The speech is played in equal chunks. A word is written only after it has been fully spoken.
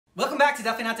Welcome back to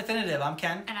Definitely Not Definitive. I'm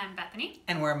Ken. And I'm Bethany.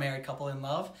 And we're a married couple in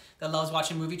love that loves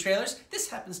watching movie trailers. This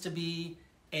happens to be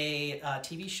a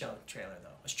TV show trailer,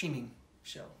 though. A streaming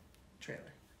show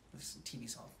trailer. This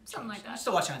TV's all something like that.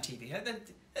 Still watch it on TV.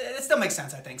 It still makes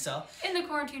sense, I think so. In the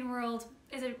quarantine world,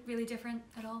 is it really different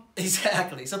at all?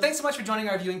 Exactly. So thanks so much for joining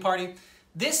our viewing party.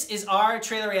 This is our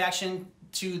trailer reaction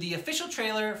to the official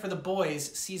trailer for The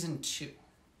Boys Season 2.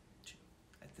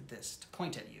 I did this to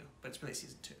point at you, but it's really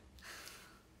Season 2.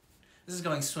 This is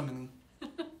going swimmingly.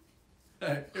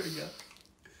 Alright, here we go.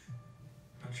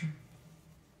 Bertram?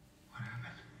 What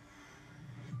happened?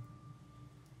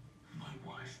 My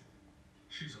wife,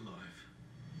 she's alive.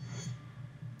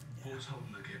 I was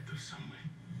hoping to get there some way.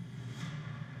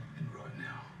 And right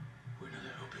now, we're in a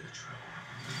little bit of trouble.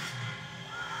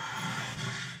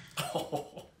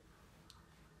 Oh.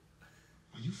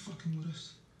 Are you fucking with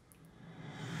us?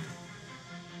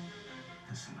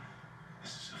 Listen,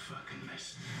 this is a fucking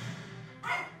mess.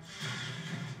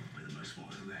 We're the most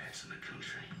wanted lads in the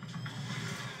country.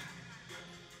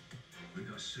 We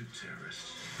got soup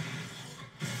terrorists.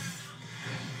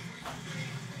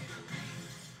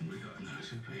 And we got no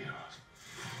superheroes.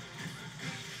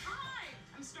 Hi,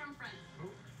 I'm Stormfront. Oh.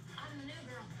 I'm the new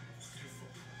girl.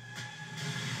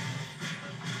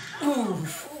 Ooh.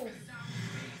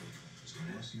 So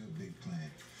what's your big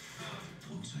plan?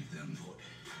 I'll take them boy.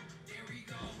 There we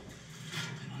go.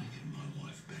 And I get my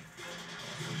wife back.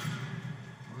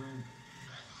 We're in.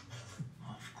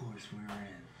 Of course we're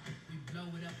in. We blow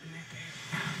it up in the air.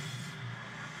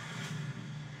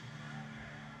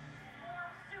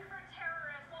 More super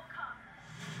terrorists will come.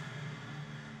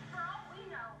 For all we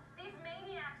know, these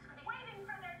maniacs could be waiting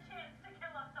for their chance to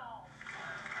kill us all.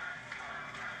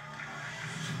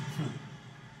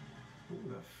 Who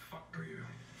the fuck are you?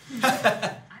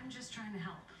 I'm just trying to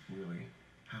help. Really?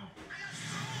 How?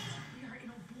 We are in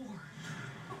a war,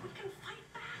 but we can fight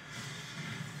back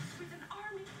with an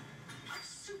army of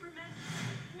supermen,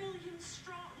 millions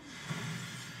strong.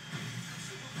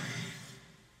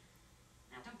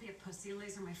 Now don't be a pussy.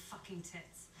 Laser my fucking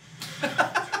tits.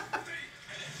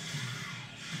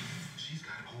 She's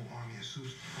got a whole army of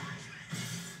suits.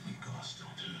 You guys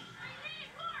don't do it.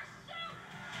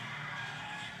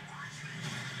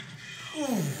 Ooh.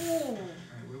 Alright,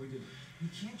 what do we do? You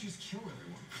can't just kill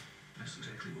everyone. That's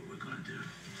exactly what we're gonna do.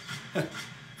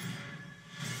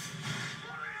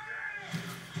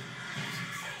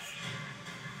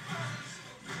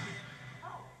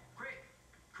 Oh, great.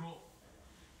 Cool.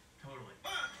 Totally.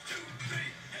 1, 2, 3,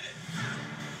 hit it.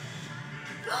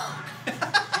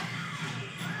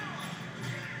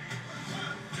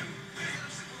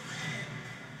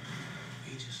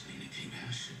 We just need to keep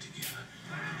our shit together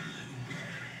a little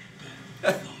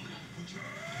bit longer.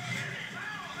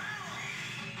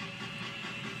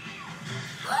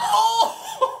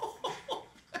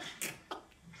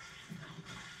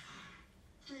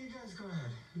 Yeah, you guys go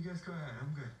ahead. You guys go ahead.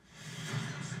 I'm good.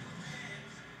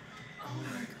 Oh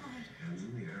my god. Hands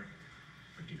in the air.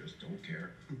 But you just don't care.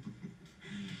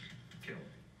 Kill.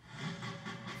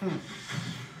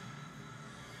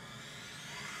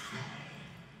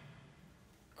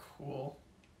 Cool.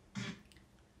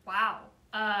 Wow.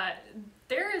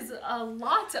 There is a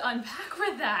lot to unpack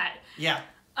with that. Yeah.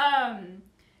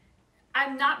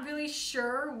 I'm not really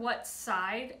sure what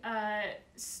side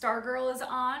Stargirl is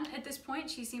on at this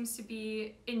point. She seems to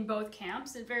be in both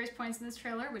camps at various points in this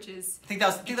trailer, which is... I think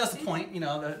that was the point, you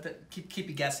know, keep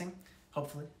you guessing,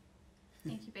 hopefully.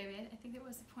 Thank you, baby. I think that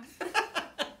was the point.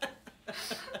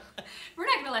 We're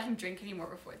not going to let him drink anymore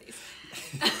before these.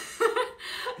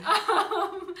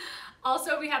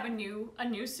 Also, we have a new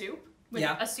soup with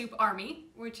a soup army,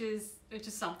 which is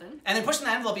something. And then pushing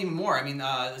the envelope even more. I mean,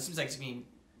 it seems like it's going to be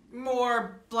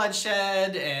more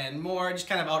bloodshed and more just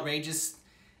kind of outrageous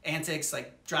antics,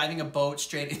 like driving a boat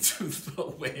straight into the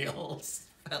whale's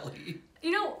belly.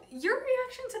 You know, your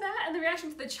reaction to that and the reaction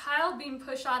to the child being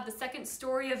pushed out the second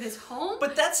story of his home.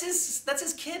 But that's his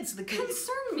kids. The kids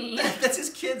concern me. That's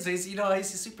his kids. He's he's a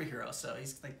superhero, so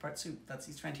he's like part soup.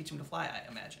 He's trying to teach him to fly, I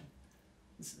imagine.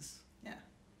 This is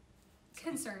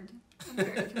Concerned. I'm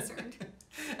very concerned.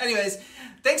 Anyways,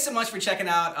 thanks so much for checking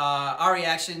out our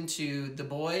reaction to The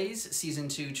Boys Season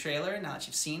 2 trailer. Now that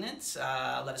you've seen it,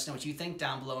 let us know what you think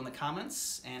down below in the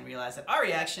comments, and realize that our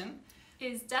reaction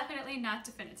is definitely not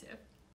definitive.